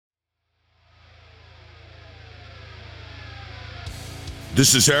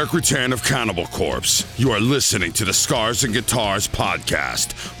This is Eric Rutan of Cannibal Corpse. You are listening to the Scars and Guitars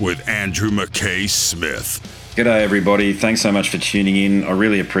podcast with Andrew McKay Smith. G'day everybody, thanks so much for tuning in. I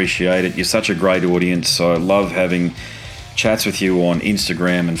really appreciate it. You're such a great audience, so I love having chats with you on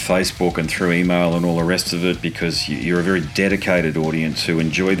Instagram and Facebook and through email and all the rest of it, because you're a very dedicated audience who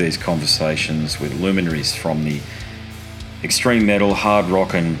enjoy these conversations with luminaries from the extreme metal, hard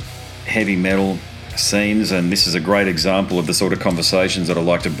rock and heavy metal scenes. And this is a great example of the sort of conversations that I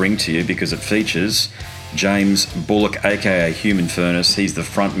like to bring to you, because it features James Bulloch, aka Human Furnace. He's the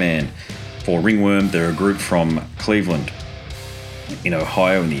front man for Ringworm. They're a group from Cleveland in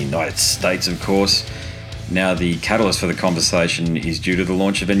Ohio in the United States, of course. Now, the catalyst for the conversation is due to the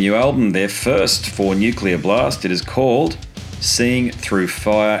launch of a new album, their first for Nuclear Blast. It is called Seeing Through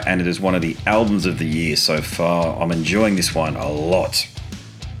Fire, and it is one of the albums of the year so far. I'm enjoying this one a lot.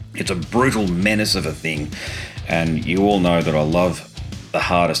 It's a brutal menace of a thing, and you all know that I love the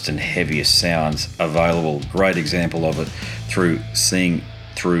hardest and heaviest sounds available. Great example of it through Seeing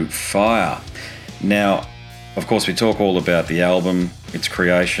Through Fire. Now, of course, we talk all about the album, its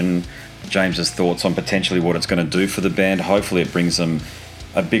creation, James's thoughts on potentially what it's going to do for the band. Hopefully it brings them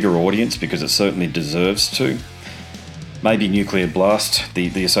a bigger audience, because it certainly deserves to. Maybe Nuclear Blast,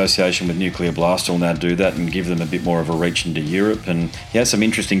 the association with Nuclear Blast will now do that and give them a bit more of a reach into Europe. And he has some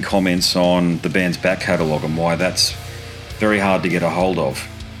interesting comments on the band's back catalogue and why that's very hard to get a hold of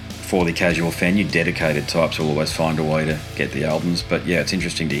for the casual fan. You dedicated types will always find a way to get the albums. But yeah, it's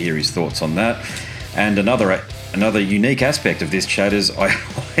interesting to hear his thoughts on that. And another unique aspect of this chat is I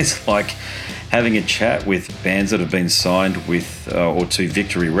always like having a chat with bands that have been signed with or to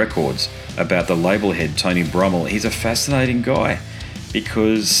Victory Records about the label head, Tony Brummel. He's a fascinating guy,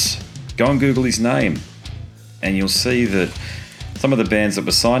 because go and Google his name and you'll see that some of the bands that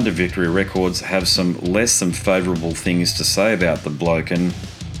were signed to Victory Records have some less than favourable things to say about the bloke, and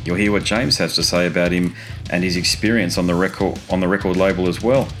you'll hear what James has to say about him and his experience on the record label as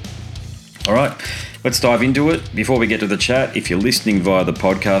well. All right, let's dive into it. Before we get to the chat, if you're listening via the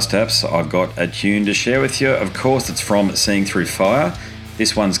podcast apps, I've got a tune to share with you. Of course, it's from Seeing Through Fire.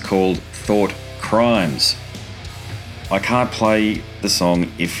 This one's called Thought Crimes. I can't play the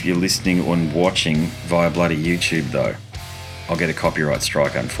song if you're listening and watching via bloody YouTube, though. I'll get a copyright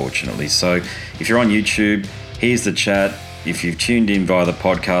strike, unfortunately. So if you're on YouTube, here's the chat. If you've tuned in via the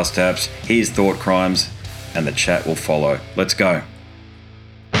podcast apps, here's Thought Crimes, and the chat will follow. Let's go.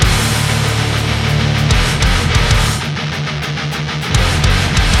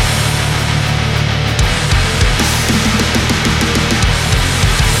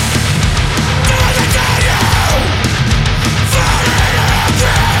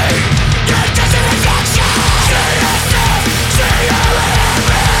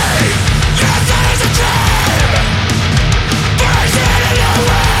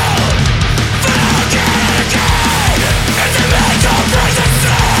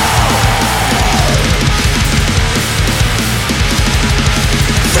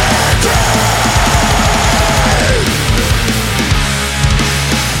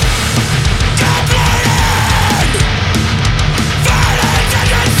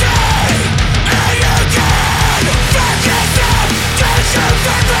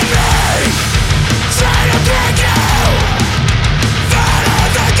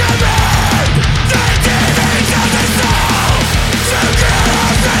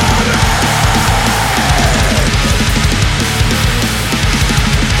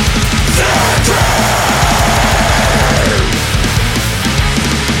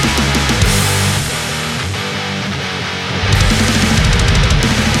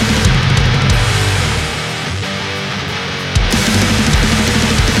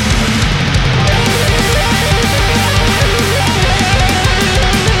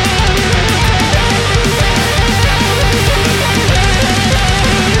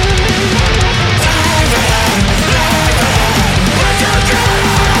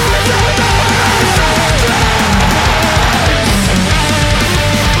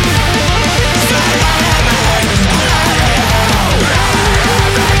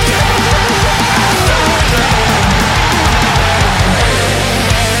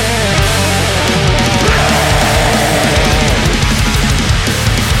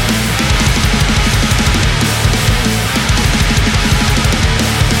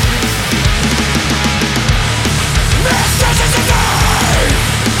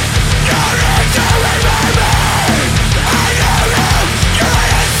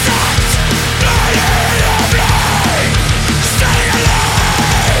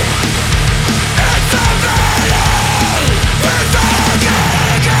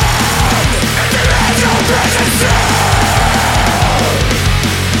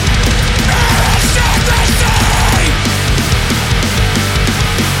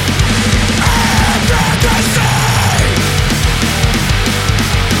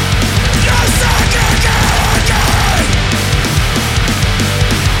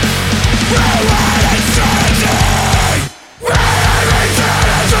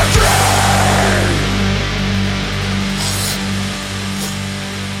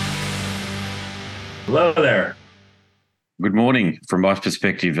 Hello there. Good morning from my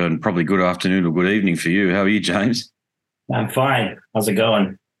perspective, and probably good afternoon or good evening for you. How are you, James? I'm fine. How's it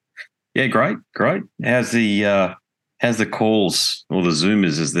going? Yeah, great. How's the calls, or the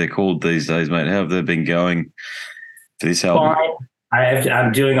Zoomers as they're called these days, mate? How have they been going for this album? Fine.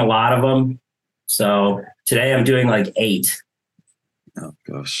 I'm doing a lot of them. So today I'm doing like 8. Oh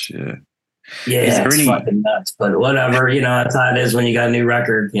gosh, yeah. Yeah, it's fucking nuts, but whatever. That's how it is when you got a new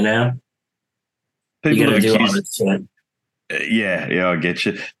record. You People got to have do all accused. this shit. Yeah, I get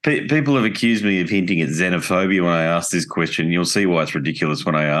you. People have accused me of hinting at xenophobia when I ask this question. You'll see why it's ridiculous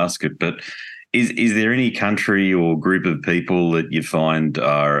when I ask it. But is there any country or group of people that you find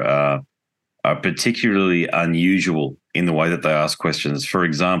are particularly unusual in the way that they ask questions? For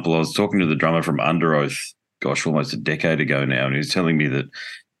example, I was talking to the drummer from Under Oath, gosh, almost a decade ago now, and he was telling me that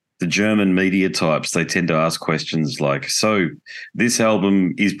the German media types, they tend to ask questions like, so this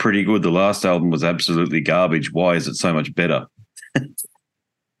album is pretty good. The last album was absolutely garbage. Why is it so much better?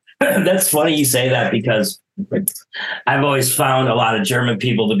 That's funny you say that, because I've always found a lot of German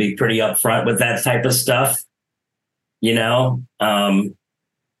people to be pretty upfront with that type of stuff. They'll be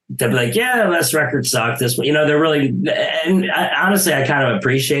like, yeah, last record sucked. They're really, and honestly, I kind of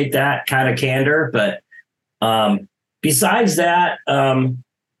appreciate that kind of candor. But besides that,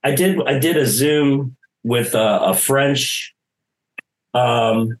 I did a Zoom with a French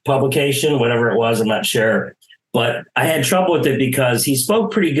publication, whatever it was, I'm not sure. But I had trouble with it because he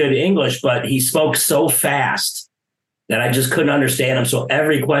spoke pretty good English, but he spoke so fast that I just couldn't understand him. So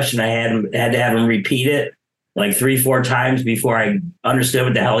every question I had to have him repeat it like 3-4 times before I understood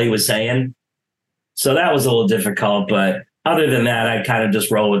what the hell he was saying. So that was a little difficult. But other than that, I kind of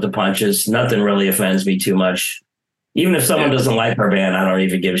just roll with the punches. Nothing really offends me too much. Even if someone doesn't like our band, I don't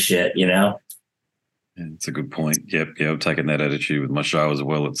even give a shit, Yeah, it's a good point. Yep. Yeah, I've taken that attitude with my show as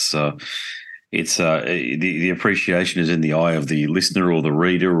well. The appreciation is in the eye of the listener or the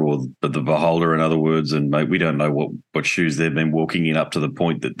reader or the beholder, in other words. And mate, we don't know what shoes they've been walking in up to the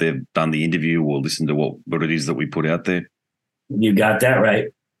point that they've done the interview or listened to what it is that we put out there. You got that right.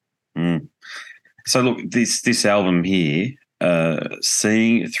 So look, this album here,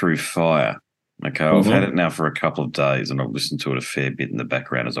 Seeing Through Fire. Okay, I've had it now for a couple of days, and I've listened to it a fair bit in the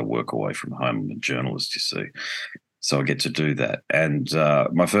background as I work away from home. I'm a journalist, you see, so I get to do that. And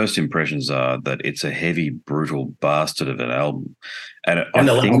my first impressions are that it's a heavy, brutal bastard of an album. And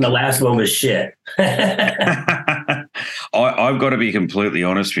the last one was shit. I've got to be completely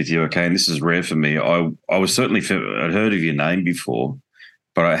honest with you, okay, and this is rare for me. I was certainly, I'd heard of your name before,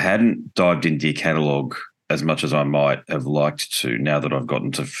 but I hadn't dived into your catalogue as much as I might have liked to, now that I've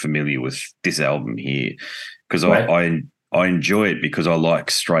gotten familiar with this album here, because right. I enjoy it because I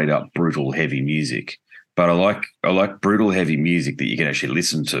like straight up brutal heavy music, but I like brutal heavy music that you can actually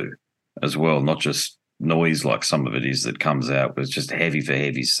listen to as well, not just noise like some of it is that comes out, but it's just heavy for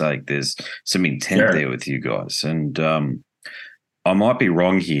heavy's sake. There's some intent there with you guys, and I might be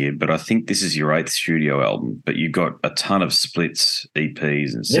wrong here, but I think this is your 8th studio album, but you got a ton of splits,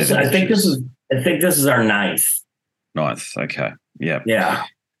 EPs, and 7 I think this is our 9th. 9th, okay. Yeah. Yeah.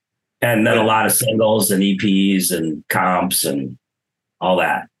 And then a lot of singles and EPs and comps and all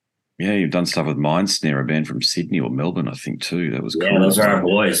that. Yeah, you've done stuff with Mindsnare, a band from Sydney or Melbourne, I think, too. That was cool. Yeah, those are our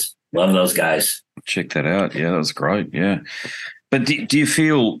boys. Love those guys. Check that out. Yeah, that was great. Yeah. But do you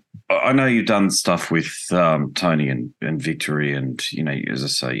feel, I know you've done stuff with Tony and Victory, and, as I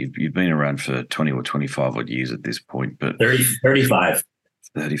say, you've been around for 20 or 25 odd years at this point. But 35.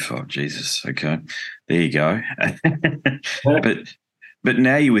 35, Jesus. Okay. There you go. But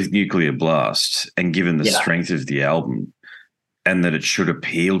now you're with Nuclear Blast, and given the strength of the album and that it should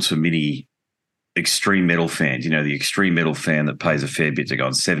appeal to many extreme metal fans, the extreme metal fan that pays a fair bit to go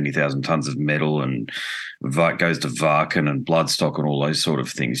on 70,000 tons of metal and goes to Varkin and Bloodstock and all those sort of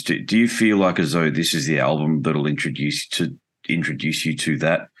things. Do you feel like as though this is the album that'll introduce you to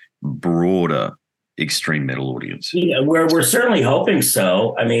that broader extreme metal audience? Yeah, we're certainly hoping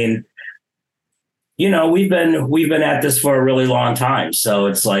so. I mean, we've been at this for a really long time, so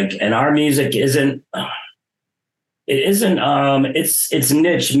it's like, and our music it's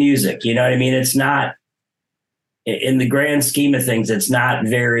niche music, you know what I mean? It's not, in the grand scheme of things, it's not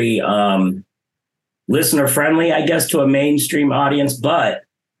very listener friendly, I guess, to a mainstream audience. But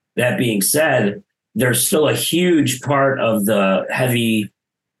that being said, there's still a huge part of the heavy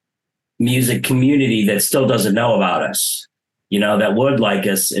music community that still doesn't know about us, that would like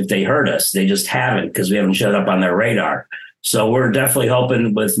us if they heard us. They just haven't, because we haven't showed up on their radar. So we're definitely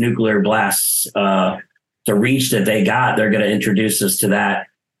hoping with Nuclear Blasts, the reach that they got, they're going to introduce us to that,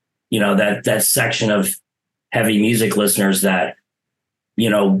 that section of heavy music listeners that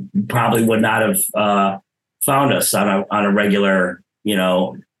probably would not have found us on a regular,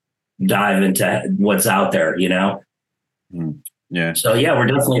 dive into what's out there, Yeah. So yeah, we're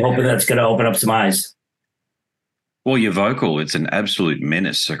definitely hoping that's going to open up some eyes. Well, your vocal, it's an absolute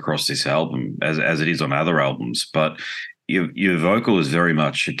menace across this album, as it is on other albums, but your vocal is very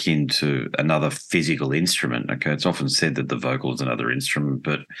much akin to another physical instrument. Okay, it's often said that the vocal is another instrument,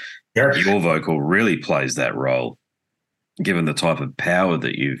 but Sure. your vocal really plays that role, given the type of power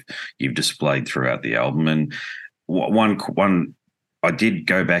that you've displayed throughout the album. And one, I did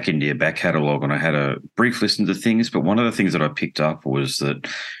go back into your back catalogue and I had a brief listen to things, but one of the things that I picked up was that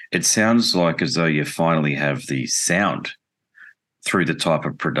it sounds like as though you finally have the sound through the type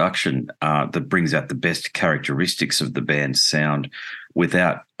of production that brings out the best characteristics of the band's sound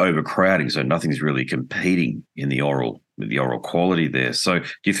without overcrowding. So nothing's really competing in the oral quality there. So do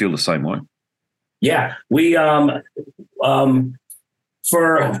you feel the same way? Yeah, we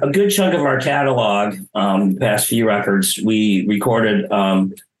for a good chunk of our catalog, the past few records, we recorded.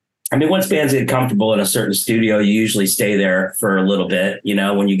 Once bands get comfortable in a certain studio, you usually stay there for a little bit,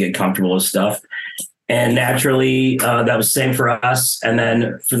 when you get comfortable with stuff. And naturally, that was the same for us. And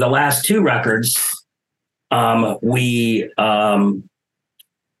then for the last two records, we for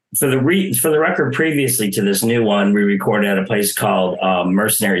the record previously to this new one, we recorded at a place called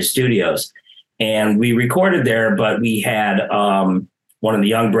Mercenary Studios, and we recorded there. But we had one of the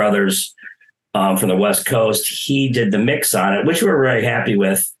young brothers from the West Coast. He did the mix on it, which we were very happy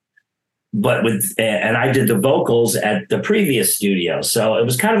with. And I did the vocals at the previous studio, so it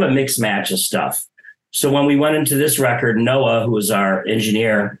was kind of a mixed match of stuff. So when we went into this record, Noah, who was our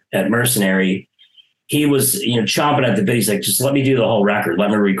engineer at Mercenary, he was, chomping at the bit. He's like, just let me do the whole record. Let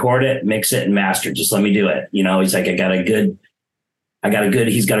me record it, mix it, and master. Just let me do it. He's like, he's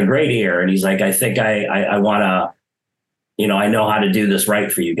got a great ear. And he's like, I think I want to, I know how to do this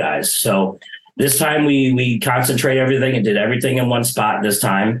right for you guys. So this time we concentrate everything and did everything in one spot this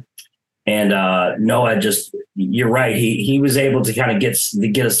time. And Noah you're right. He was able to kind of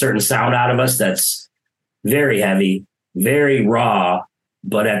get a certain sound out of us that's very heavy, very raw,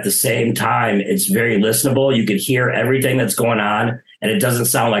 but at the same time, it's very listenable. You could hear everything that's going on, and it doesn't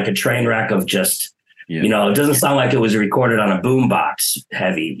sound like a train wreck of just, it doesn't sound like it was recorded on a boombox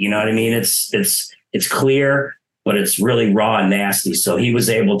heavy. You know what I mean? It's clear, but it's really raw and nasty. So he was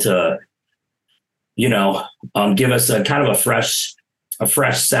able to, give us a kind of a fresh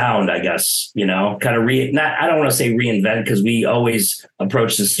sound, I guess, kind of I don't want to say reinvent, because we always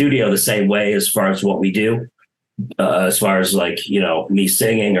approach the studio the same way as far as what we do, as far as me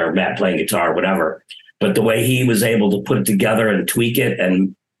singing or Matt playing guitar, whatever. But the way he was able to put it together and tweak it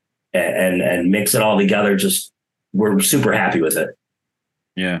and mix it all together, we're super happy with it.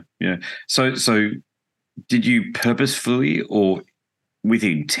 Yeah. Yeah. So did you purposefully or with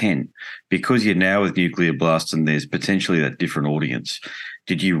intent, because you're now with Nuclear Blast and there's potentially that different audience,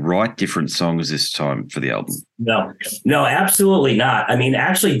 did you write different songs this time for the album? No, absolutely not.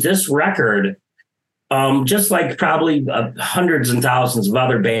 Actually, this record, just like probably hundreds and thousands of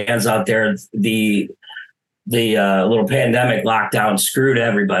other bands out there, the little pandemic lockdown screwed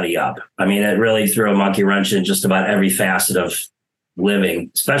everybody up. It really threw a monkey wrench in just about every facet of living,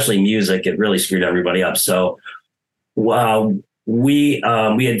 especially music. It really screwed everybody up. So, we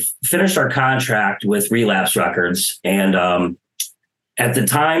had finished our contract with Relapse Records, and at the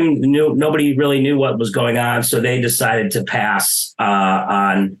time, nobody really knew what was going on, so they decided to pass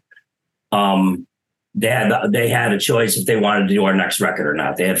on. They had a choice if they wanted to do our next record or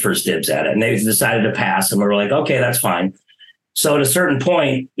not. They had first dibs at it, and they decided to pass, and we were like, okay, that's fine. So at a certain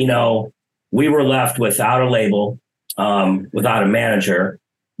point, we were left without a label, without a manager,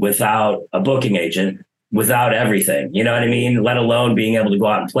 without a booking agent, without everything, you know what I mean? Let alone being able to go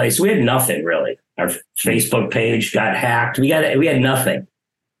out and play. So we had nothing really. Our Facebook page got hacked. We had nothing.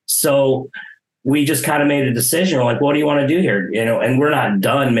 So we just kind of made a decision. We're like, what do you want to do here? And we're not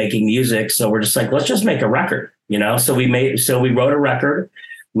done making music. So we're just like, let's just make a record, So we wrote a record.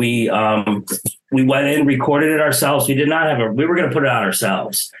 We went in, recorded it ourselves. We were going to put it out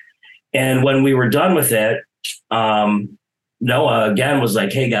ourselves. And when we were done with it, Noah again was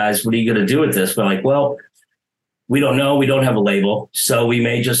like, hey guys, what are you going to do with this? We're like, well, we don't know. We don't have a label. So we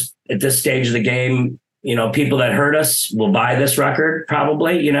may just, at this stage of the game, people that heard us will buy this record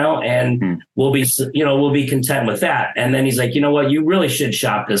probably, and we'll be content with that. And then he's like, you know what, you really should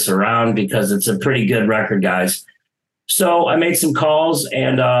shop this around because it's a pretty good record, guys. So I made some calls,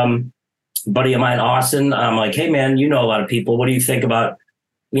 and a buddy of mine, Austin, I'm like, hey man, a lot of people. What do you think about,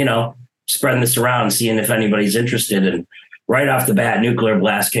 spreading this around, seeing if anybody's interested? And right off the bat, Nuclear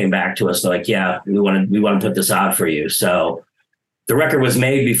Blast came back to us. They're like, yeah, we want to put this out for you. So the record was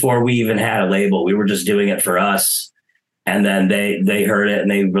made before we even had a label. We were just doing it for us. And then they heard it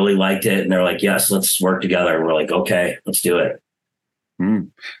and they really liked it. And they're like, yes, let's work together. And we're like, okay, let's do it.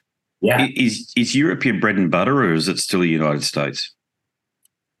 Yeah. Is Europe your bread and butter, or is it still the United States?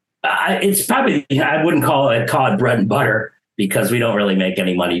 It's probably, I wouldn't call it bread and butter because we don't really make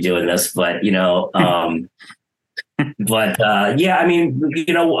any money doing this, but yeah, I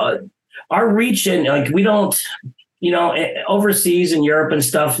mean, our reach and like, we don't, overseas in Europe and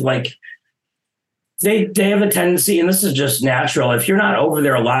stuff, like they have a tendency, and this is just natural. If you're not over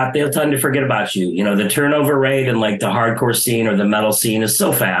there a lot, they'll tend to forget about you. The turnover rate in like the hardcore scene or the metal scene is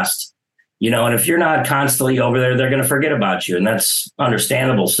so fast, and if you're not constantly over there, they're going to forget about you. And that's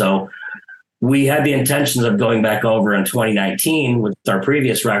understandable. So we had the intentions of going back over in 2019 with our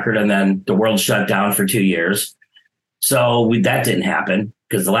previous record, and then the world shut down for 2 years. So that didn't happen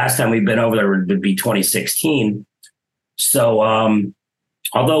because the last time we've been over there would be 2016. So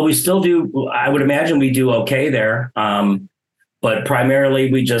although we still do, I would imagine we do okay there. But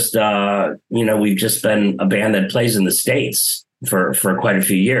primarily we just, we've just been a band that plays in the States for quite a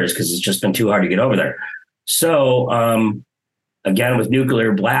few years because it's just been too hard to get over there. So again, with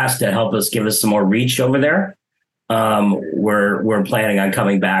Nuclear Blast to help us give us some more reach over there, we're planning on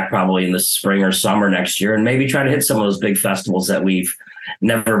coming back probably in the spring or summer next year and maybe try to hit some of those big festivals that we've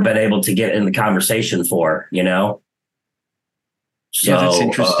never been able to get in the conversation for, So, yeah, that's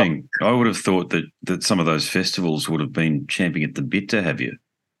interesting. I would have thought that some of those festivals would have been champing at the bit to have you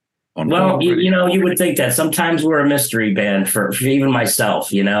on board. Well, you would think that sometimes we're a mystery band for even myself.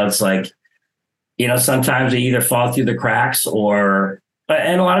 It's like, sometimes they either fall through the cracks and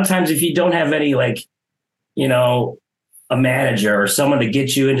a lot of times if you don't have any like, a manager or someone to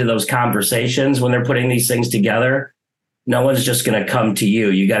get you into those conversations when they're putting these things together, no one's just going to come to you.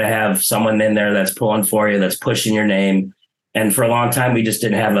 You got to have someone in there that's pulling for you, that's pushing your name. And for a long time, we just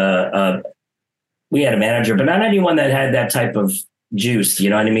didn't have we had a manager, but not anyone that had that type of juice. You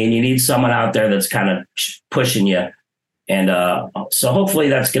know what I mean? You need someone out there that's kind of pushing you. And so hopefully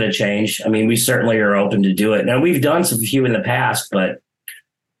that's going to change. I mean, we certainly are open to do it. Now we've done some few in the past, but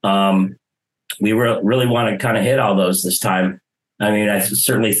we really want to kind of hit all those this time. I mean, I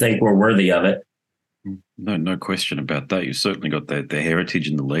certainly think we're worthy of it. No question about that. You've certainly got the heritage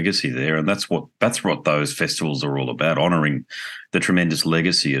and the legacy there, and that's what those festivals are all about, honouring the tremendous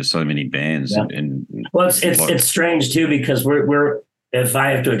legacy of so many bands. Yeah. And well, it's strange too because we're if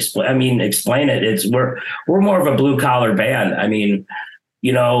I have to explain it, we're more of a blue collar band. I mean,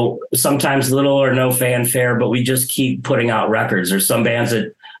 sometimes little or no fanfare, but we just keep putting out records. There's some bands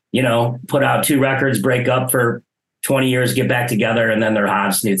that put out 2 records, break up for 20 years, get back together, and then they're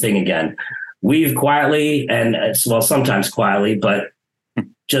hot, new thing again. We've quietly sometimes quietly, but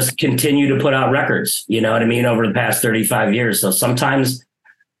just continue to put out records, over the past 35 years. So sometimes,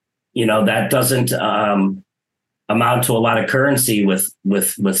 that doesn't amount to a lot of currency with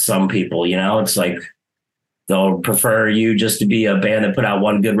some people, it's like they'll prefer you just to be a band that put out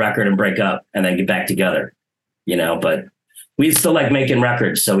one good record and break up and then get back together, but we still like making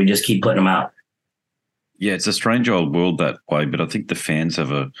records. So we just keep putting them out. Yeah, it's a strange old world that way, but I think the fans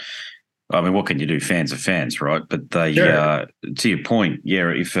have what can you do? Fans are fans, right? But they, sure. To your point,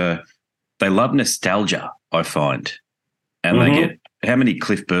 if they love nostalgia, I find, and Mm-hmm. they get how many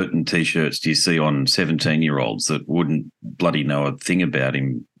Cliff Burton T-shirts do you see on 17-year-olds that wouldn't bloody know a thing about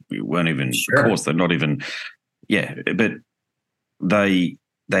him? Weren't even, Sure. Of course, they're not even, but they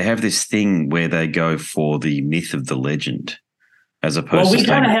have this thing where they go for the myth of the legend, as opposed. Well, we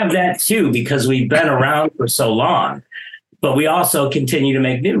kind of have that too because we've been around for so long. But we also continue to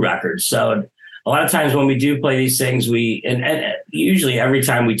make new records. So a lot of times when we do play these things, and usually every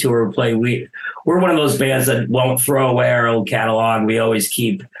time we tour or play, we're one of those bands that won't throw away our old catalog. We always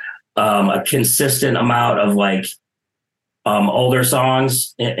keep a consistent amount of like older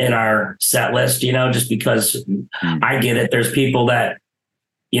songs in our set list, just because I get it. There's people that,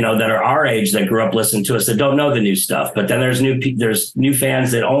 that are our age that grew up listening to us that don't know the new stuff. But then there's new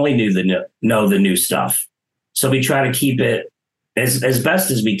fans that only know the new stuff. So we try to keep it as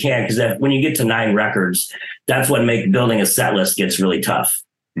best as we can, because when you get to 9 records, that's when building a set list gets really tough,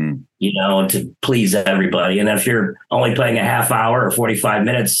 to please everybody. And if you're only playing a half hour or 45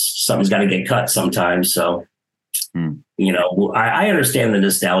 minutes, something's got to get cut sometimes. So, I understand the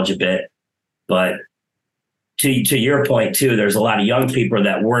nostalgia bit, but to your point too, there's a lot of young people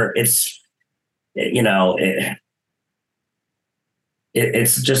that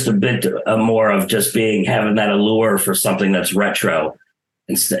it's just a bit more of just having that allure for something that's retro,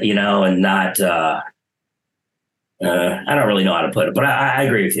 and not I don't really know how to put it, but I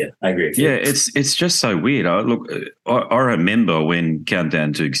agree with you. I agree with you. Yeah, it's just so weird. I remember when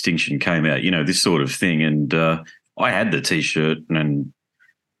Countdown to Extinction came out, this sort of thing, and I had the T-shirt,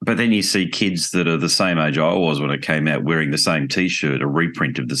 but then you see kids that are the same age I was when it came out wearing the same T-shirt, a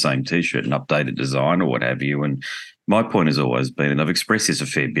reprint of the same T-shirt, an updated design or what have you. And my point has always been, and I've expressed this a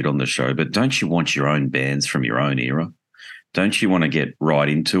fair bit on the show, but don't you want your own bands from your own era? Don't you want to get right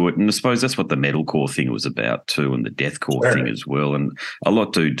into it? And I suppose that's what the metalcore thing was about too, and the deathcore thing as well. And a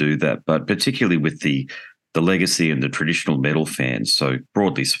lot do that, but particularly with the legacy and the traditional metal fans. So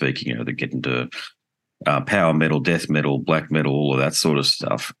broadly speaking, they get into power metal, death metal, black metal, all of that sort of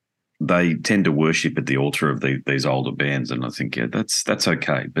stuff. They tend to worship at the altar of these older bands, and I think that's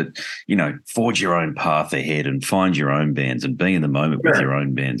okay. But forge your own path ahead and find your own bands and be in the moment with your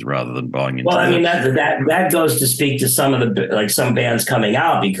own bands rather than buying into. Well, I mean that goes to speak to some of the some bands coming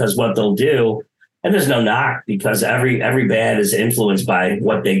out, because what they'll do, and there's no knock, because every band is influenced by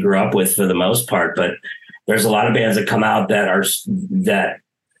what they grew up with for the most part. But there's a lot of bands that come out that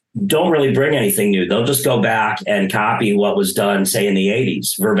don't really bring anything new. They'll just go back and copy what was done, say, in the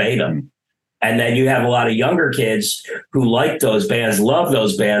 80s, verbatim. And then you have a lot of younger kids who like those bands, love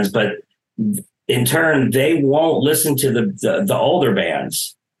those bands, but in turn, they won't listen to the older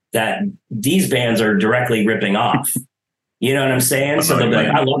bands that these bands are directly ripping off. You know what I'm saying? So they'll be like,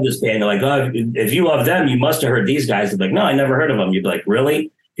 I love this band. They're like, oh, if you love them, you must have heard these guys. They're like, no, I never heard of them. You'd be like,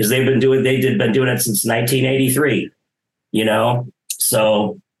 really? Because they've been doing it since 1983,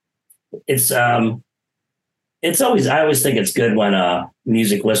 So it's always, I always think it's good when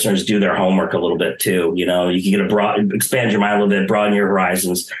music listeners do their homework a little bit too. You can expand your mind a little bit, broaden your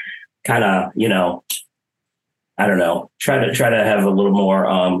horizons, kind of, I don't know, try to have a little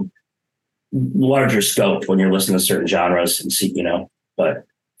more larger scope when you're listening to certain genres and see, but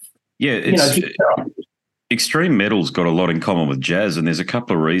yeah, extreme metal's got a lot in common with jazz, and there's a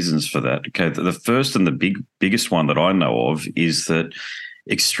couple of reasons for that. Okay, the first and the biggest one that I know of is that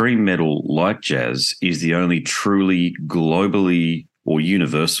extreme metal, like jazz, is the only truly globally, or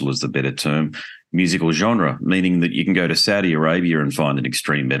universal is the better term, musical genre, meaning that you can go to Saudi Arabia and find an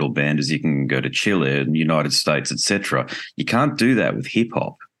extreme metal band as you can go to Chile and United States, etc. You can't do that with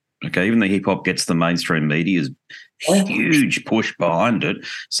hip-hop. Okay, even though hip-hop gets the mainstream media's huge push behind it,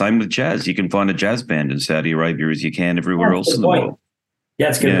 same with jazz. You can find a jazz band in Saudi Arabia as you can everywhere else in the world. Yeah,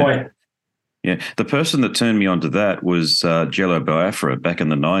 that's a good point. Yeah, the person that turned me onto that was Jello Biafra back in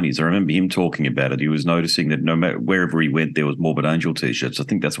the 90s. I remember him talking about it. He was noticing that no matter wherever he went, there was Morbid Angel T-shirts. I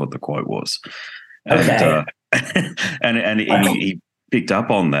think that's what the quote was. Okay. And he picked up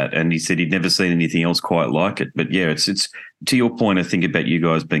on that, and he said he'd never seen anything else quite like it. But yeah, it's to your point, I think, about you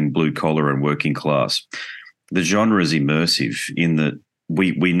guys being blue collar and working class. The genre is immersive in that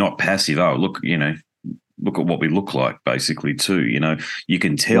we're not passive. Oh, look at what we look like, basically, too. You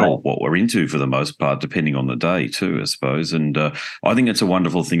can tell what we're into for the most part, depending on the day, too, I suppose. And I think it's a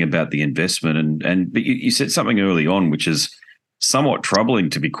wonderful thing about the investment. But you said something early on, which is somewhat troubling,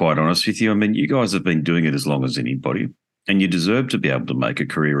 to be quite honest with you. I mean, you guys have been doing it as long as anybody, and you deserve to be able to make a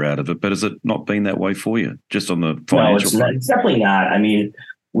career out of it. But has it not been that way for you, just on the financial front? No, it's definitely not. I mean,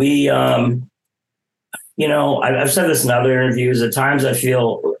 we, I've said this in other interviews. At times I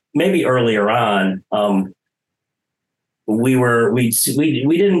feel maybe earlier on, we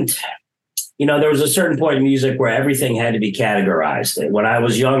didn't, there was a certain point in music where everything had to be categorized. When I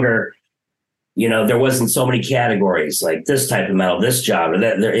was younger, there wasn't so many categories, like this type of metal, this genre,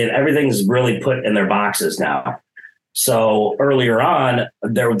 everything's really put in their boxes now. So earlier on,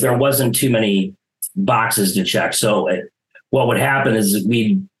 there wasn't too many boxes to check. So what would happen is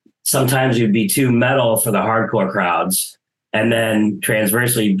sometimes we'd be too metal for the hardcore crowds, and then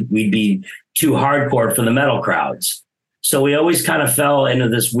transversely we'd be too hardcore for the metal crowds. So we always kind of fell into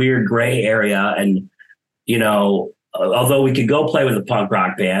this weird gray area. And, although we could go play with a punk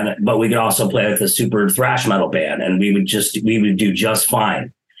rock band, but we could also play with a super thrash metal band, and we would do just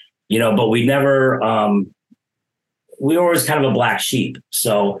fine, but we never, we were always kind of a black sheep.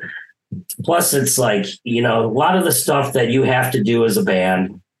 So plus it's like, a lot of the stuff that you have to do as a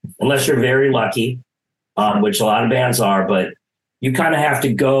band, unless you're very lucky, which a lot of bands are, but you kind of have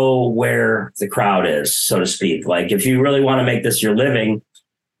to go where the crowd is, so to speak. Like if you really want to make this your living,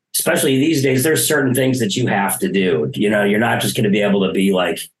 especially these days, there's certain things that you have to do. You're not just going to be able to be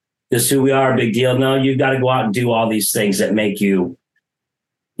like, this is who we are, big deal. No, you've got to go out and do all these things that take you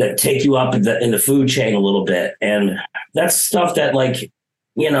up in the food chain a little bit. And that's stuff that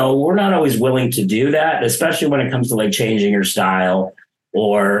we're not always willing to do that, especially when it comes to like changing your style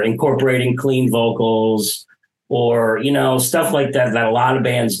or incorporating clean vocals or, stuff like that a lot of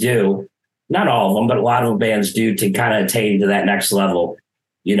bands do. not all of them, but a lot of bands do to kind of attain to that next level,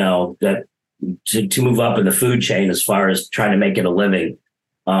 that to move up in the food chain as far as trying to make it a living.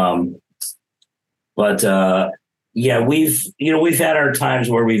 But yeah, we've had our times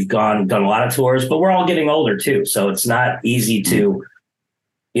where we've done a lot of tours, but we're all getting older too. So it's not easy to,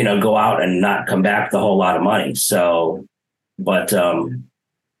 go out and not come back with a whole lot of money. So, but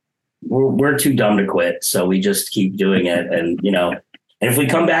we're too dumb to quit. So we just keep doing it. And, and if we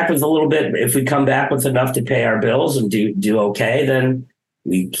come back with if we come back with enough to pay our bills and do okay, then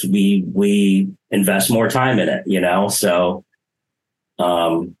we invest more time in it, So,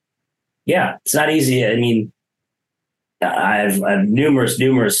 yeah, it's not easy. I mean, I've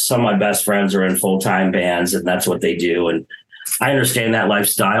numerous, some of my best friends are in full-time bands and that's what they do. And I understand that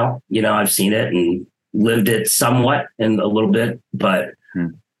lifestyle. I've seen it and lived it somewhat and a little bit, but,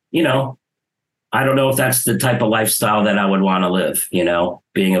 I don't know if that's the type of lifestyle that I would want to live,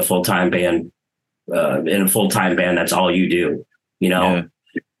 being a full-time band, in a full-time band, that's all you do, Yeah.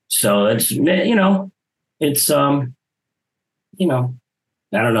 So it's, it's, I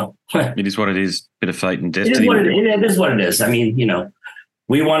don't know. It is what it is. Bit of fate and destiny. It is what it is. I mean,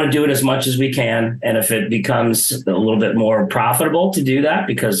 we want to do it as much as we can. And if it becomes a little bit more profitable to do that,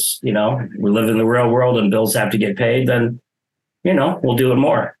 because, we live in the real world and bills have to get paid, then, we'll do it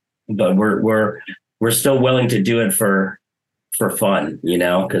more. But we're still willing to do it for fun,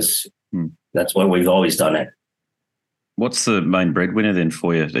 because that's what we've always done it. What's the main breadwinner then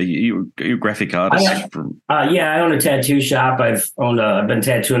for you? Are you a graphic artist? Yeah, I own a tattoo shop. I've been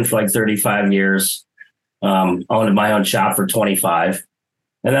tattooing for like 35 years. Owned my own shop for 25.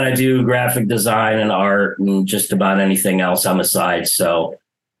 And then I do graphic design and art and just about anything else on the side. So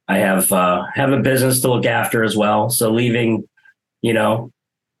I have a business to look after as well. So leaving,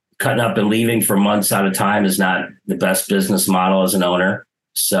 cutting up and leaving for months at a time is not the best business model as an owner.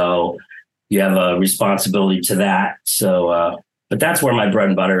 So you have a responsibility to that. So, but that's where my bread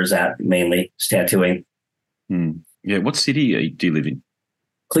and butter is at, mainly, is tattooing. Yeah. What city do you live in?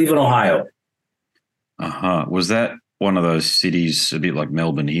 Cleveland, Ohio. Was that one of those cities, a bit like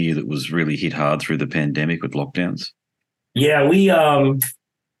Melbourne here, that was really hit hard through the pandemic with lockdowns? Yeah, we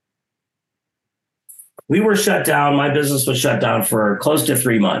were shut down. My business was shut down for close to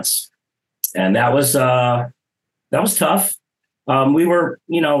 3 months. And that was tough. We were,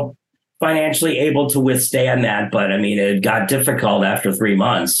 financially able to withstand that, but I mean, it got difficult after 3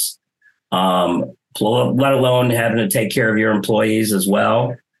 months, let alone having to take care of your employees as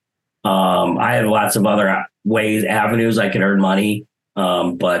well. I have lots of other avenues I can earn money.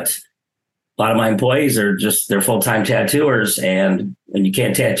 But a lot of my employees they're full-time tattooers, and when you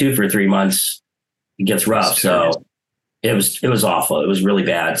can't tattoo for 3 months, it gets rough. So it was awful. It was really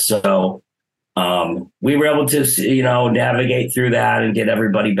bad. So we were able to, navigate through that and get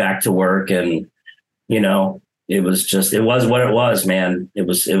everybody back to work. And, it was what it was, man. It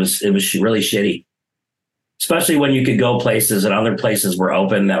was really shitty, especially when you could go places and other places were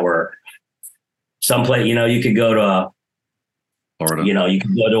open that were someplace, you could go to Florida. You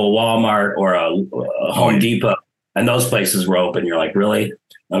could go to a Walmart or a Home Depot, and those places were open. You're like, really?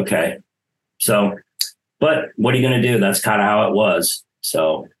 Okay. So, but what are you going to do? That's kind of how it was.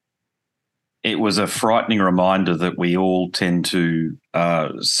 So it was a frightening reminder that we all tend to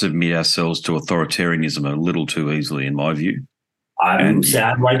submit ourselves to authoritarianism a little too easily, in my view. I'm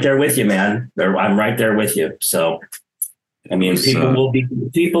right there with you, man. I'm right there with you. So, I mean, people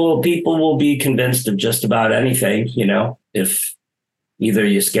will be convinced of just about anything, if either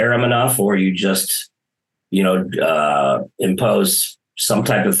you scare them enough or you just, impose some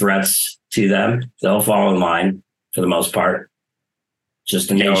type of threats to them. They'll fall in line for the most part. Just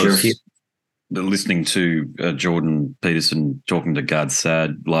the nature of people. Listening to Jordan Peterson talking to Gad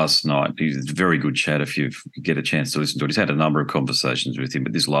Sad last night. He's a very good chat if you get a chance to listen to it. He's had a number of conversations with him,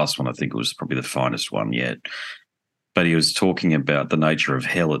 but this last one I think was probably the finest one yet. But he was talking about the nature of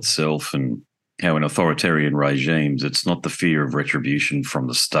hell itself and how in authoritarian regimes it's not the fear of retribution from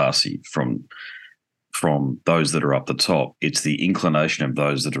the Stasi, from those that are up the top. It's the inclination of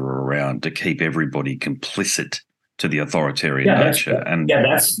those that are around to keep everybody complicit to the authoritarian nature.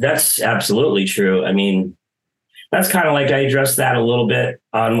 That's absolutely true. I mean, that's kind of like I addressed that a little bit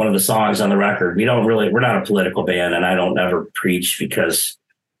on one of the songs on the record. We're not a political band, and I don't ever preach because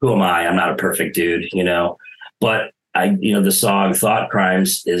who am I? I'm not a perfect dude, but the song Thought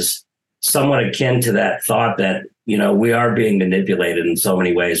Crimes is somewhat akin to that thought that, we are being manipulated in so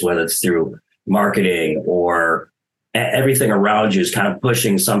many ways, whether it's through marketing or everything around you is kind of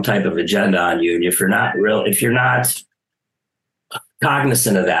pushing some type of agenda on you. And if you're not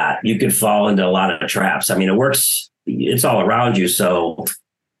cognizant of that, you could fall into a lot of traps. I mean, it works, it's all around you. So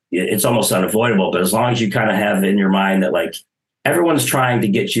it's almost unavoidable. But as long as you kind of have in your mind that like everyone's trying to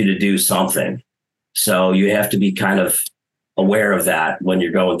get you to do something, so you have to be kind of aware of that when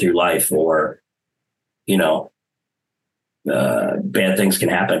you're going through life, or bad things can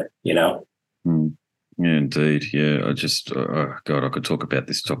happen. Yeah, indeed. Yeah, I just, God, I could talk about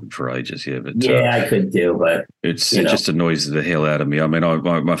this topic for ages. Yeah, but I could too, but it just annoys the hell out of me. I mean,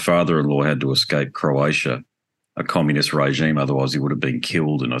 my father-in-law had to escape Croatia, a communist regime. Otherwise, he would have been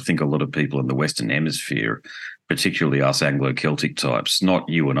killed. And I think a lot of people in the Western Hemisphere, particularly us Anglo-Celtic types, not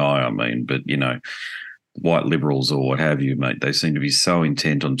you and I mean, but white liberals or what have you, mate, they seem to be so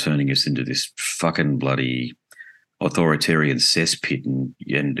intent on turning us into this fucking bloody authoritarian cesspit and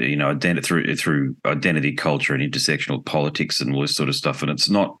through identity culture and intersectional politics and all this sort of stuff. And it's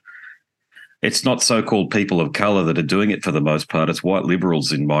not so-called people of color that are doing it for the most part. It's white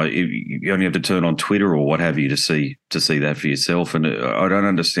liberals. You only have to turn on Twitter or what have you to see that for yourself. And I don't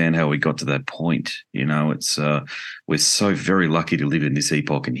understand how we got to that point. It's we're so very lucky to live in this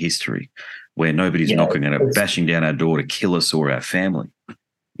epoch in history where nobody's knocking at it, bashing down our door to kill us or our family.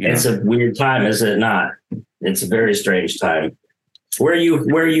 It's a weird time, is it not? It's a very strange time. Where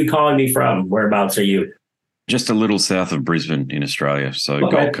are you calling me from? Whereabouts are you? Just a little south of Brisbane in Australia, so okay.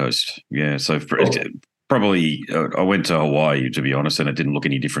 Gold Coast. Yeah, so probably I went to Hawaii, to be honest, and it didn't look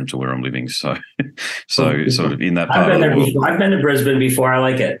any different to where I'm living. So sort of in that part of the world. I've been to Brisbane before. I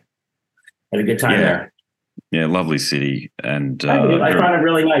like it. Had a good time there. Yeah, lovely city, and I found it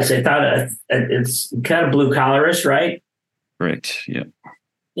really nice. I thought it's kind of blue collarish, right? Correct. Yeah.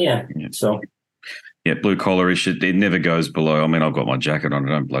 Yeah. So. Yeah, blue collarish. It never goes below. I mean, I've got my jacket on.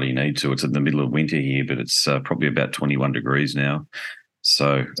 I don't bloody need to. It's in the middle of winter here, but it's probably about 21 degrees now.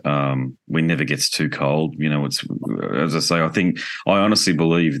 So we never gets too cold. It's, as I say, I honestly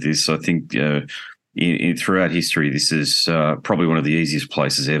believe this. I think throughout history, this is probably one of the easiest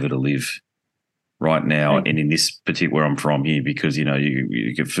places ever to live right now. And in this particular, where I'm from here, because,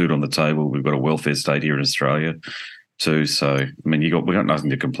 you get food on the table. We've got a welfare state here in Australia too. So, I mean, we got nothing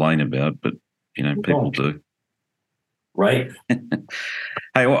to complain about, but people do. Right. Hey,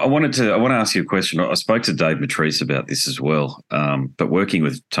 I want to ask you a question. I spoke to Dave Matrice about this as well, but working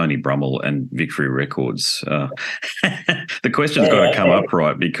with Tony Brummel and Victory Records, the question's got to come up,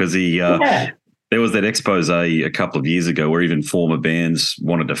 right? Because there was that expose a couple of years ago where even former bands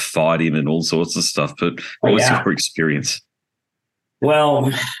wanted to fight him and all sorts of stuff. But what was your experience?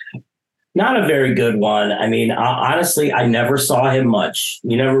 Well, not a very good one. I mean, honestly, I never saw him much.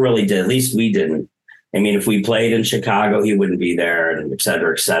 You never really did. At least we didn't. I mean, if we played in Chicago, he wouldn't be there, and et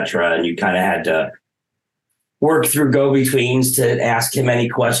cetera, et cetera. And you kind of had to work through go-betweens to ask him any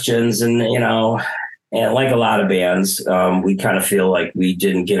questions. And, and like a lot of bands, we kind of feel like we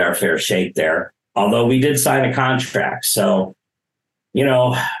didn't get our fair shake there, although we did sign a contract. So,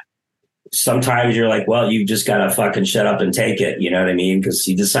 sometimes you're like, well, you just got to fucking shut up and take it. You know what I mean? Because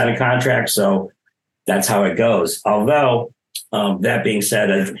you just signed a contract. So that's how it goes. Although, that being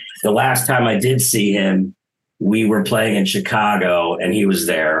said, the last time I did see him, we were playing in Chicago and he was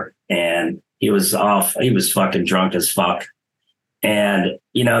there and he was fucking drunk as fuck. And,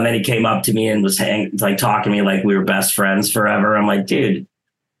 and then he came up to me and was talking to me like we were best friends forever. I'm like, dude.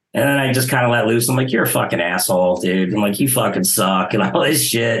 And then I just kind of let loose. I'm like, you're a fucking asshole, dude. I'm like, you fucking suck and all this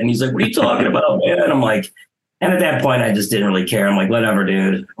shit. And he's like, what are you talking about, man? And I'm like, and at that point, I just didn't really care. I'm like, whatever,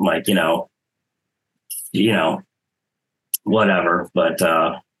 dude. I'm like, whatever. But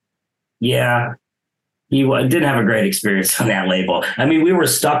he didn't have a great experience on that label. I mean, we were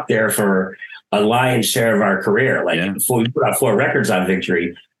stuck there for a lion's share of our career. Before we put out 4 records on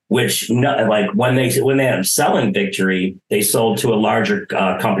Victory, which when they ended up selling Victory, they sold to a larger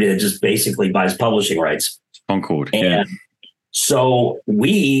company that just basically buys publishing rights. Concord. And so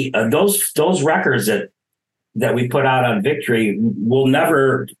we those records that we put out on Victory will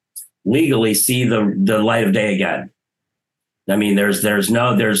never legally see the light of day again. I mean, there's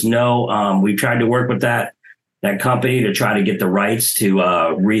no we tried to work with that company to try to get the rights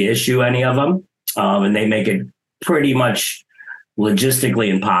to reissue any of them. And they make it pretty much logistically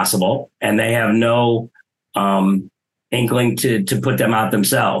impossible. And they have no inkling to put them out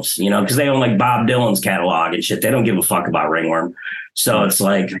themselves, because they own like Bob Dylan's catalog and shit. They don't give a fuck about Ringworm. So it's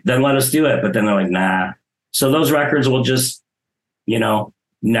like, then let us do it. But then they're like, nah. So those records will just,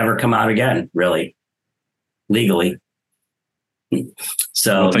 never come out again, really, legally.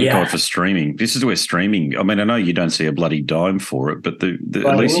 So thank God for streaming. This is where streaming. I mean, I know you don't see a bloody dime for it, but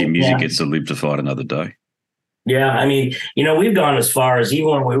at least your music gets to live to fight another day. Yeah, I mean, we've gone as far as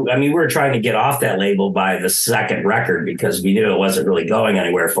even when we were trying to get off that label by the second record because we knew it wasn't really going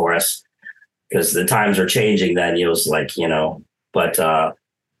anywhere for us because the times are changing. Then it was like, but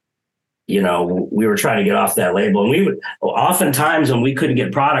we were trying to get off that label. And we would oftentimes when we couldn't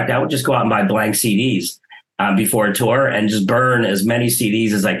get product, I would just go out and buy blank CDs before a tour and just burn as many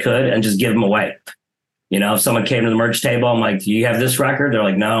CDs as I could and just give them away. If someone came to the merch table, I'm like, do you have this record? They're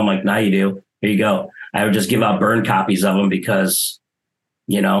like, no. I'm like, now you do. Here you go. I would just give out burned copies of them because,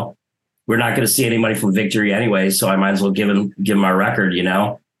 we're not going to see any money from Victory anyway. So I might as well give them our record,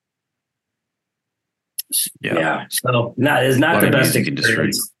 Yeah. So it's not the best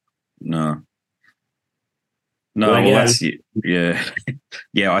experience. No. Well, that's yeah.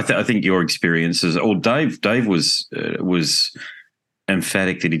 I think your experiences. Or Dave was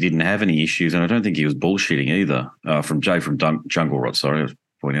emphatic that he didn't have any issues, and I don't think he was bullshitting either. From Jungle Rot, sorry, I was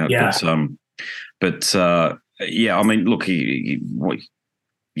pointing out. Yeah. But I mean, look, you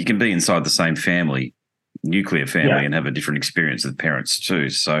can be inside the same family, nuclear family, and have a different experience with parents too.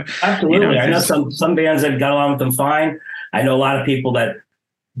 So absolutely, I know some bands that got along with them fine. I know a lot of people that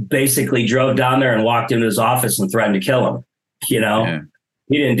basically drove down there and walked into his office and threatened to kill him. He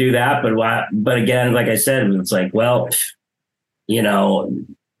didn't do that, but again, like I said, it's like, well, he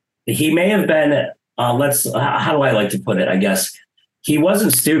may have been. How do I like to put it? I guess he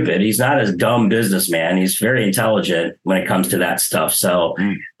wasn't stupid. He's not a dumb businessman. He's very intelligent when it comes to that stuff. So,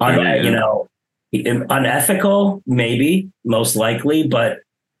 unethical, maybe, most likely, but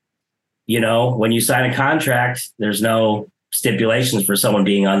when you sign a contract, there's no stipulations for someone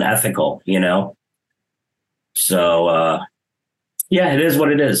being unethical, So, it is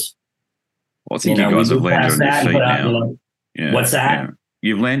what it is. Well, I think you guys have landed on your feet now. What's that? Yeah.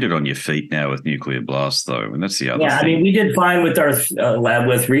 You've landed on your feet now with Nuclear Blast, though, and that's the other thing. I mean, we did fine with our lab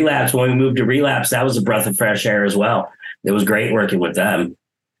with Relapse. When we moved to Relapse, that was a breath of fresh air as well. It was great working with them.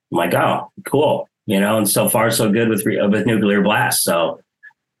 I'm like, oh, cool, and so far so good with Nuclear Blast. So,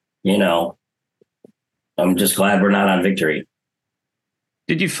 I'm just glad we're not on Victory.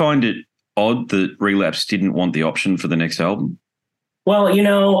 Did you find it odd that Relapse didn't want the option for the next album? Well,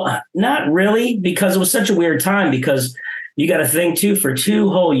 not really, because it was such a weird time, because you got to think too, for 2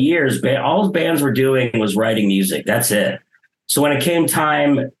 whole years, all bands were doing was writing music. That's it. So when it came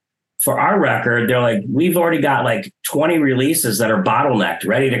time for our record, they're like, we've already got like 20 releases that are bottlenecked,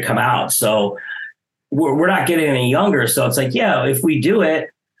 ready to come out. So we're not getting any younger. So it's like, if we do it,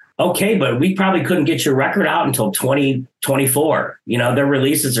 okay, but we probably couldn't get your record out until 2024. Their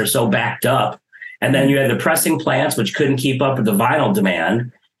releases are so backed up. And then you had the pressing plants, which couldn't keep up with the vinyl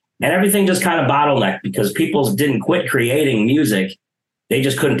demand. And everything just kind of bottlenecked because people didn't quit creating music. They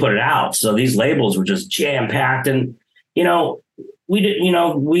just couldn't put it out. So these labels were just jam packed. And, we didn't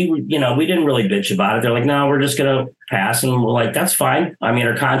really bitch about it. They're like, no, we're just going to pass. And we're like, that's fine. I mean,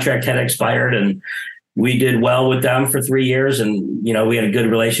 our contract had expired and we did well with them for 3 years. And, we had a good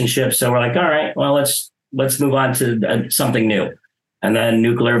relationship. So we're like, all right, well, let's move on to something new. And then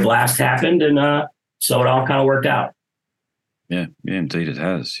Nuclear Blast happened. And so it all kind of worked out. Yeah, indeed it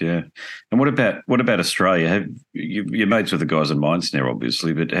has. Yeah. And what about Australia? You're mates with the guys in Mindsnare,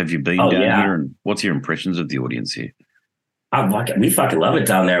 obviously, but have you been down here? And what's your impressions of the audience here? We fucking love it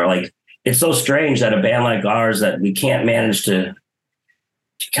down there. Like, it's so strange that a band like ours that we can't manage to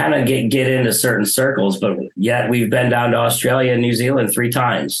kind of get into certain circles, but yet we've been down to Australia and New Zealand 3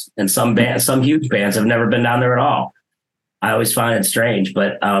 times, and some huge bands have never been down there at all. I always find it strange,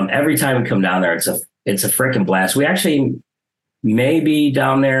 but every time we come down there, it's a freaking blast. We actually may be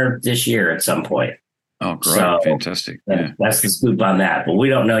down there this year at some point. Oh, great. So, fantastic. That's the scoop on that, but we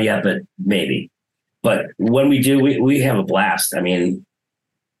don't know yet, but maybe. But when we do, we have a blast. I mean,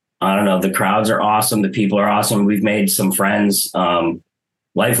 I don't know. The crowds are awesome. The people are awesome. We've made some friends,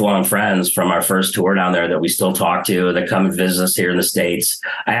 lifelong friends from our first tour down there that we still talk to, that come and visit us here in the States.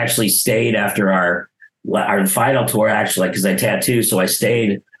 I actually stayed after our final tour, actually, because I tattoo. So I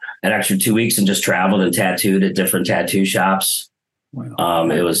stayed an extra 2 weeks and just traveled and tattooed at different tattoo shops. Wow.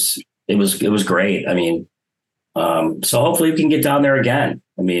 It was great. I mean, so hopefully we can get down there again.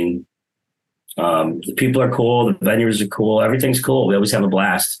 I mean, the people are cool. The venues are cool. Everything's cool. We always have a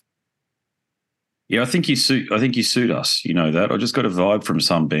blast. Yeah, I think you suit us. You know that. I just got a vibe from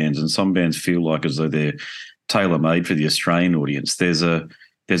some bands, and some bands feel like as though they're tailor-made for the Australian audience. There's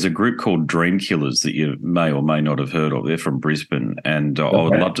a group called Dream Killers that you may or may not have heard of. They're from Brisbane, and I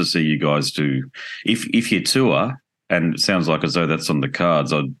would love to see you guys do. If you tour, and it sounds like as though that's on the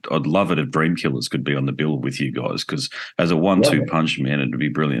cards, I'd love it if Dream Killers could be on the bill with you guys, because as a 1-2 punch, man, it'd be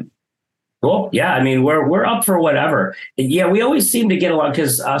brilliant. Cool. Yeah, I mean, we're up for whatever. Yeah, we always seem to get along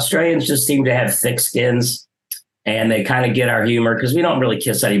because Australians just seem to have thick skins, and they kind of get our humor because we don't really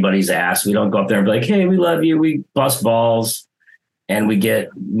kiss anybody's ass. We don't go up there and be like, "Hey, we love you." We bust balls, and we get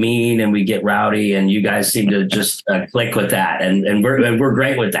mean and we get rowdy, and you guys seem to just click with that, and we're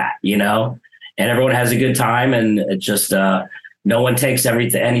great with that, and everyone has a good time, and it just no one takes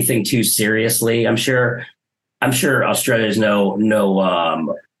anything too seriously. I'm sure Australia's I'm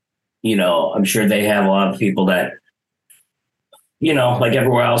sure they have a lot of people that, like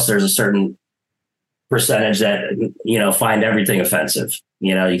everywhere else, there's a certain percentage that, find everything offensive.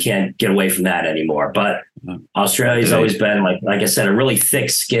 You can't get away from that anymore. But Australia's always been, like I said, a really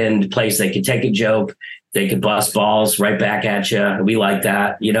thick-skinned place. They could take a joke, they could bust balls right back at you. We like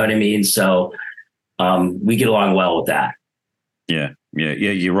that. You know what I mean? So we get along well with that. Yeah.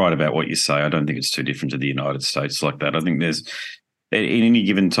 You're right about what you say. I don't think it's too different to the United States like that. I think there's, at any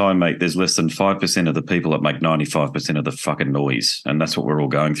given time, mate, there's less than 5% of the people that make 95% of the fucking noise. And that's what we're all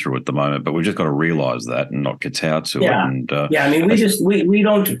going through at the moment. But we've just got to realize that and not kowtow to it. And, I mean, we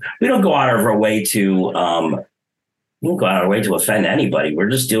don't go out of our way to, we don't go out of our way to offend anybody. We're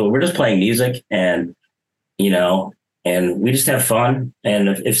just playing music, and, and we just have fun. And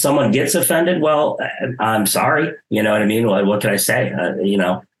if someone gets offended, well, I'm sorry. You know what I mean? What can I say?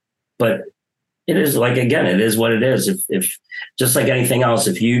 But it is, like, again, it is what it is. If just like anything else,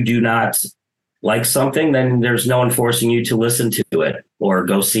 if you do not like something, then there's no one forcing you to listen to it or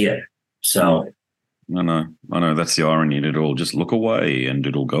go see it. So I know that's the irony in it all. Just look away and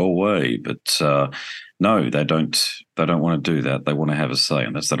it'll go away. But no, they don't want to do that. They want to have a say,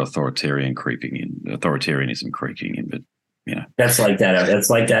 and that's that authoritarianism creeping in. But that's like that.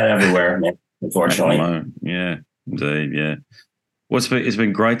 That's like that everywhere, unfortunately. Yeah, indeed. Yeah. Well, it's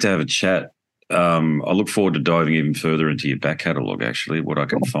been great to have a chat. I look forward to diving even further into your back catalogue, actually, what I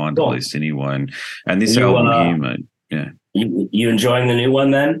can find, at least anyway. And this album here, mate. Yeah. You enjoying the new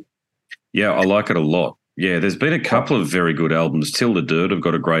one then? Yeah, I like it a lot. Yeah, there's been a couple of very good albums. Till the Dirt have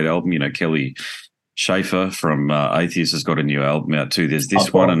got a great album. Kelly Schaefer from Atheist has got a new album out too. There's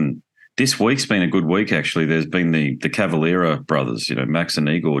this one, and this week's been a good week, actually. There's been the Cavalera brothers, Max and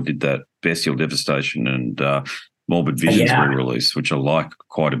Igor did that Bestial Devastation and Morbid Visions re-release, which I like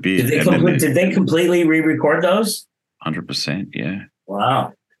quite a bit. Did they completely re-record those? 100%, yeah.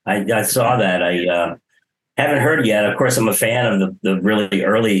 Wow. I saw that. I haven't heard it yet. Of course, I'm a fan of the really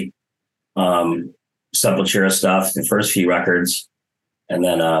early Sepultura stuff, the first few records. And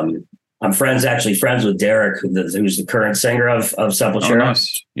then I'm friends with Derek, who's the current singer of Sepultura. Oh,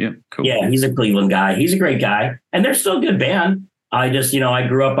 nice. Yeah, cool. Yeah, he's a Cleveland guy. He's a great guy. And they're still a good band. I just, I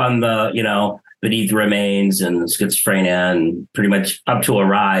grew up on the, Beneath the Remains and Schizophrenia, and pretty much up to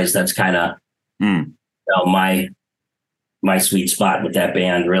Arise. That's kind of my sweet spot with that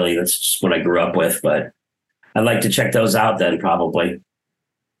band. Really, that's just what I grew up with. But I'd like to check those out then, probably.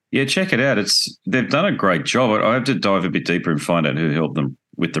 Yeah, check it out. They've done a great job. I have to dive a bit deeper and find out who helped them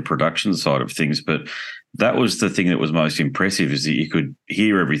with the production side of things. But that was the thing that was most impressive, is that you could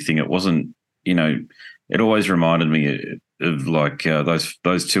hear everything. It wasn't, it always reminded me of like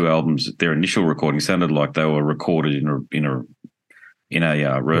those two albums. Their initial recording sounded like they were recorded in a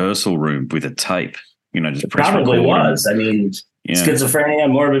rehearsal room with a tape. Just it probably was. I mean, Schizophrenia,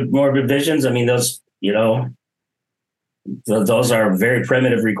 Morbid Visions. I mean, those those are very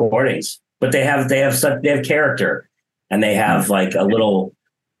primitive recordings, but they have character, and they have like a little.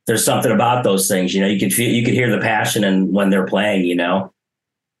 There's something about those things. You could hear the passion and when they're playing.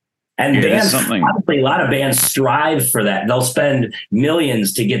 And bands, probably a lot of bands strive for that. They'll spend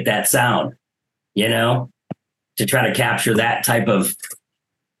millions to get that sound, to try to capture that type of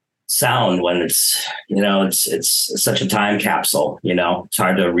sound when it's, it's such a time capsule, it's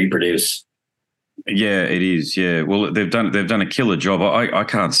hard to reproduce. Yeah, it is. Yeah. Well, they've done a killer job. I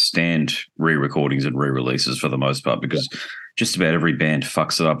can't stand re-recordings and re-releases for the most part, because just about every band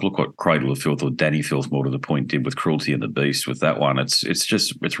fucks it up. Look what Cradle of Filth, or Danny Filth, more to the point, did with Cruelty and the Beast. With that one,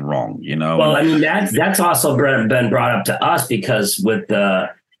 it's wrong, Well, I mean, that's also been brought up to us, because with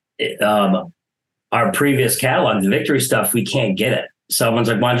our previous catalog, the Victory stuff, we can't get it. Someone's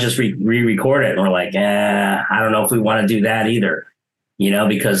like, why don't you just re-record it? And we're like, I don't know if we want to do that either,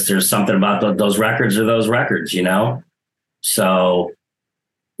 because there's something about those records are those records, So,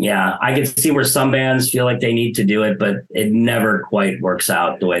 yeah, I can see where some bands feel like they need to do it, but it never quite works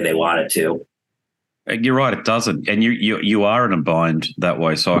out the way they want it to. You're right, it doesn't. And you are in a bind that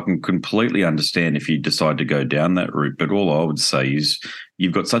way, so I can completely understand if you decide to go down that route. But all I would say is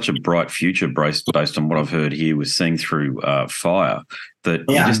you've got such a bright future based on what I've heard here with Seeing Through Fire, that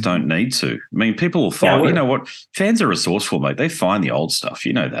you just don't need to. I mean, people will find, you know what, fans are resourceful, mate. They find the old stuff,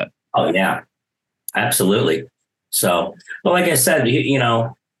 that. Oh, yeah, absolutely. So, but like I said,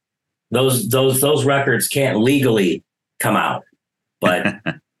 those records can't legally come out, but,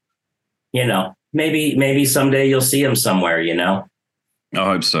 maybe someday you'll see them somewhere, I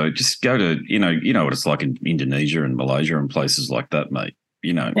hope so. Just go to, you know what it's like in Indonesia and Malaysia and places like that, mate.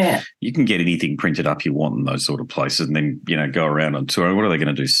 Yeah. You can get anything printed up you want in those sort of places and then, go around on tour. What are they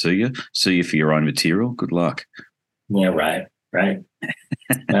going to do? Sue you? Sue you for your own material? Good luck. Yeah, right.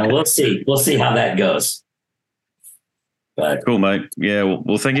 Now we'll see. We'll see how that goes. But cool, mate. Yeah,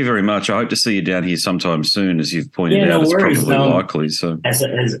 well, thank you very much. I hope to see you down here sometime soon, as you've pointed out. No It's worries. probably likely. So,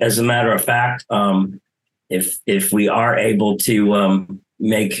 as a matter of fact, if we are able to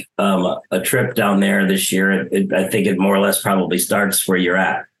make a trip down there this year, I think it more or less probably starts where you're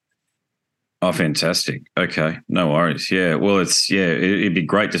at. Oh, fantastic. Okay. No worries. Yeah. Well, it'd be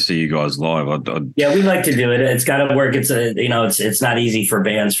great to see you guys live. Yeah, we'd like to do it. It's got to work. It's not easy for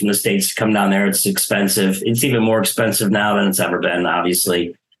bands from the States to come down there. It's expensive. It's even more expensive now than it's ever been.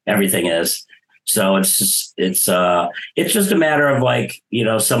 Obviously, everything is. So it's just a matter of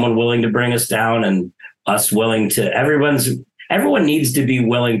someone willing to bring us down and us willing to, everyone needs to be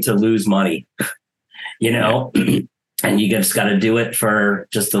willing to lose money, Yeah. And you just got to do it for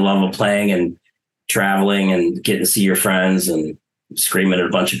just the love of playing and traveling and getting to see your friends and screaming at a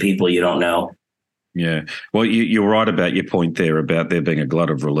bunch of people you don't know. Yeah. Well, you're right about your point there about there being a glut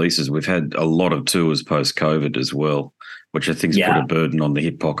of releases. We've had a lot of tours post-COVID as well, which I think's put a burden on the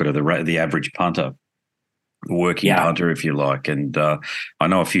hip pocket of the average punter, working punter, if you like. And I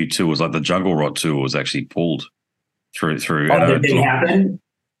know a few tours, like the Jungle Rot tour, was actually pulled through. Oh, it didn't happen?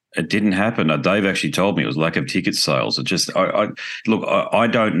 It didn't happen. Dave actually told me it was lack of ticket sales. It just, I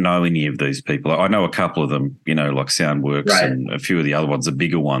don't know any of these people. I know a couple of them, like Soundworks and a few of the other ones, the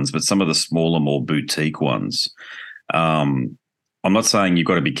bigger ones, but some of the smaller, more boutique ones. I'm not saying you've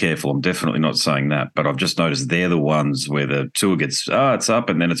got to be careful. I'm definitely not saying that, but I've just noticed they're the ones where the tour gets, it's up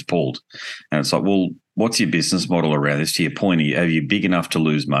and then it's pulled. And it's like, well, what's your business model around this? To your point, are you big enough to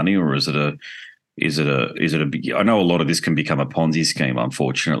lose money, or is it a I know a lot of this can become a Ponzi scheme,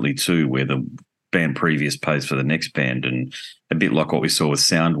 unfortunately, too, where the band previous pays for the next band, and a bit like what we saw with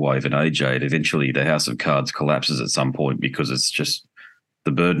Soundwave and AJ, eventually the house of cards collapses at some point because it's just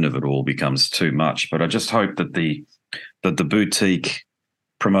the burden of it all becomes too much. But I just hope that the boutique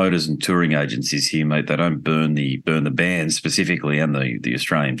promoters and touring agencies here, mate, they don't burn the bands specifically and the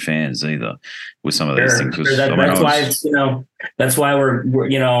Australian fans either with some of these things. That's why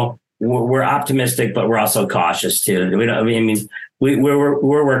we're optimistic, but we're also cautious too. We're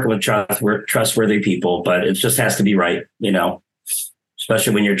working with trustworthy people, but it just has to be right,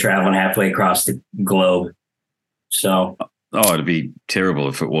 especially when you're traveling halfway across the globe. So, it'd be terrible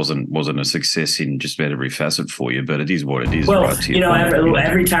if it wasn't a success in just about every facet for you, but it is what it is. Well, right,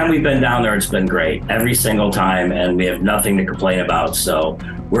 every time we've been down there, it's been great every single time, and we have nothing to complain about. So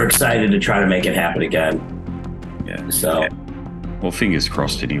we're excited to try to make it happen again. Yeah. So. Yeah. Well, fingers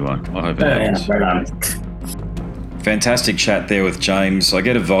crossed anyway. I hope it happens. Yeah, right on. Fantastic chat there with James. I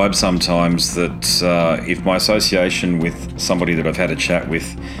get a vibe sometimes that if my association with somebody that I've had a chat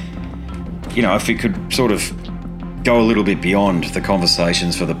with, if it could sort of go a little bit beyond the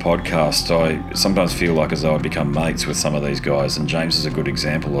conversations for the podcast, I sometimes feel like as though I become mates with some of these guys, and James is a good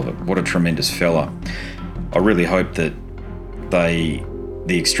example of it. What a tremendous fella. I really hope that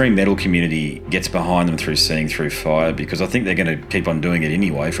the extreme metal community gets behind them through Seeing Through Fire, because I think they're going to keep on doing it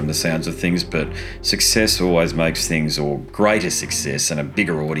anyway from the sounds of things, but success always makes things, or greater success and a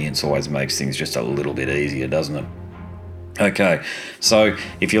bigger audience always makes things just a little bit easier, doesn't it? Okay, so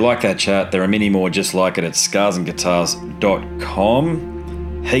if you like that chat, there are many more just like it at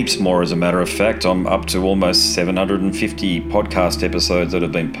scarsandguitars.com. Heaps more, as a matter of fact. I'm up to almost 750 podcast episodes that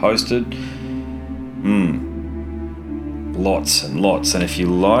have been posted. Lots and lots. And if you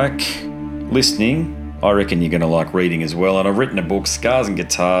like listening, I reckon you're going to like reading as well. And I've written a book, Scars and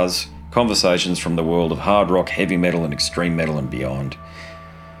Guitars, Conversations from the World of Hard Rock, Heavy Metal and Extreme Metal and Beyond.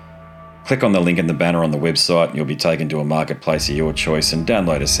 Click on the link in the banner on the website and you'll be taken to a marketplace of your choice and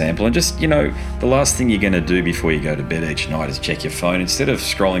download a sample. And just, the last thing you're going to do before you go to bed each night is check your phone. Instead of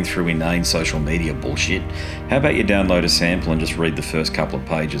scrolling through inane social media bullshit, how about you download a sample and just read the first couple of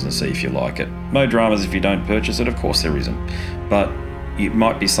pages and see if you like it. No dramas if you don't purchase it, of course there isn't. But it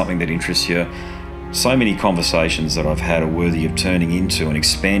might be something that interests you. So many conversations that I've had are worthy of turning into and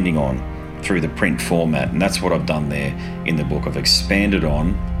expanding on through the print format. And that's what I've done there in the book. I've expanded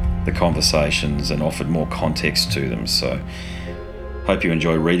on the conversations and offered more context to them. So hope you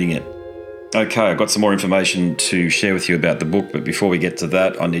enjoy reading it. Okay, I've got some more information to share with you about the book, but before we get to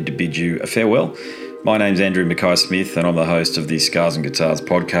that, I need to bid you a farewell. My name's Andrew Mackay-Smith and I'm the host of the Scars and Guitars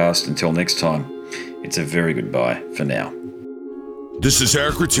podcast. Until next time, it's a very goodbye for now. This is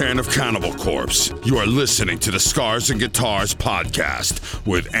Eric Rattan of Cannibal Corpse. You are listening to the Scars and Guitars podcast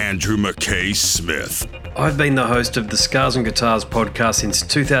with Andrew McKay Smith. I've been the host of the Scars and Guitars podcast since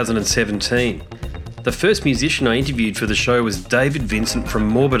 2017. The first musician I interviewed for the show was David Vincent from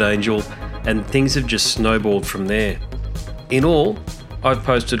Morbid Angel, and things have just snowballed from there. In all, I've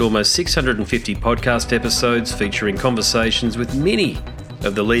posted almost 650 podcast episodes featuring conversations with many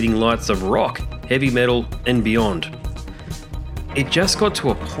of the leading lights of rock, heavy metal, and beyond. It just got to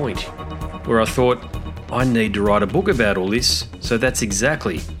a point where I thought, I need to write a book about all this, so that's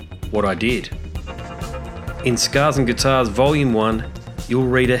exactly what I did. In Scars and Guitars Volume 1, you'll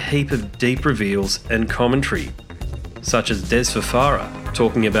read a heap of deep reveals and commentary, such as Des Fafara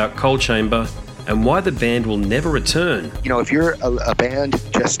talking about Coal Chamber and why the band will never return. You know, if you're a band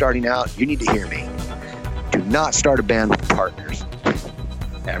just starting out, you need to hear me. Do not start a band with partners.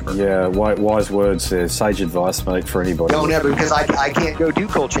 Ever. Yeah, wise words there. Sage advice, mate, for anybody. Don't ever, because I can't go do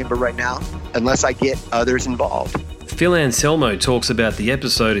Coal Chamber right now unless I get others involved. Phil Anselmo talks about the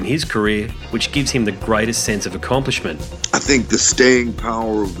episode in his career which gives him the greatest sense of accomplishment. I think the staying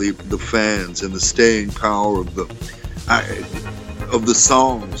power of the fans and the staying power of the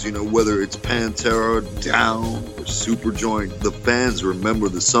songs, you know, whether it's Pantera, Down, or Superjoint, the fans remember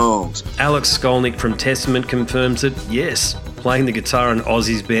the songs. Alex Skolnick from Testament confirms that, yes, playing the guitar in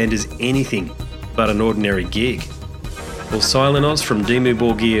Ozzy's band is anything but an ordinary gig. Will Silent Oz from Dimmu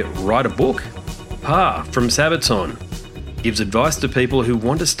Borgir write a book? Pa from Sabaton gives advice to people who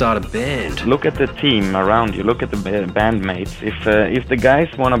want to start a band. Look at the team around you, look at the bandmates. If the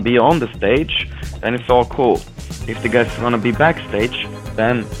guys want to be on the stage, then it's all cool. If the guys want to be backstage,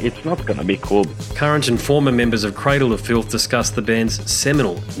 then it's not going to be cool. Current and former members of Cradle of Filth discuss the band's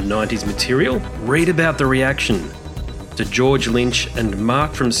seminal 90s material. Read about the reaction to George Lynch and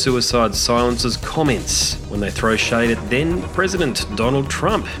Mark from Suicide Silence's comments when they throw shade at then President Donald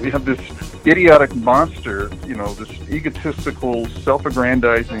Trump. We have this idiotic monster, you know, this egotistical,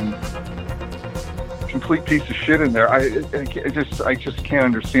 self-aggrandizing, complete piece of shit in there. I just can't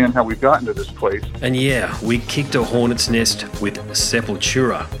understand how we've gotten to this place. And yeah, we kicked a hornet's nest with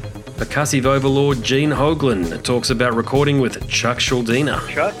Sepultura. Percussive overlord Gene Hoglan talks about recording with Chuck Schuldiner.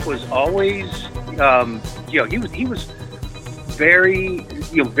 Chuck was always, he was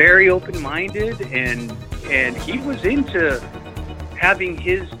very open-minded, and he was into having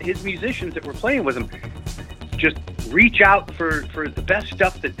his musicians that were playing with him just reach out for the best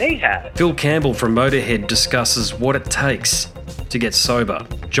stuff that they had. Phil Campbell from Motorhead discusses what it takes to get sober.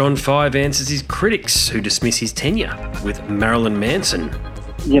 John Five answers his critics who dismiss his tenure with Marilyn Manson.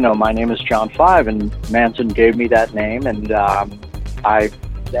 You know, my name is John Five, and Manson gave me that name, and I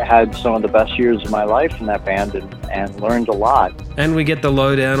had some of the best years of my life in that band and learned a lot. And we get the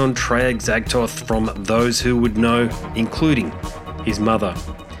lowdown on Treyarch Zagtoth from those who would know, including his mother.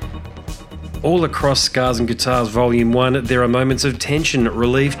 All across Scars and Guitars Volume 1, there are moments of tension,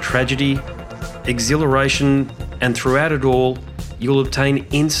 relief, tragedy, exhilaration, and throughout it all, you'll obtain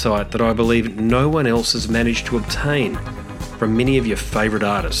insight that I believe no one else has managed to obtain from many of your favourite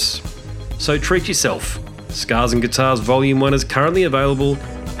artists. So treat yourself. Scars and Guitars Volume 1 is currently available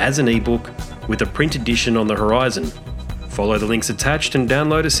as an ebook with a print edition on the horizon. Follow the links attached and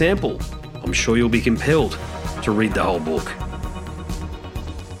download a sample. I'm sure you'll be compelled to read the whole book.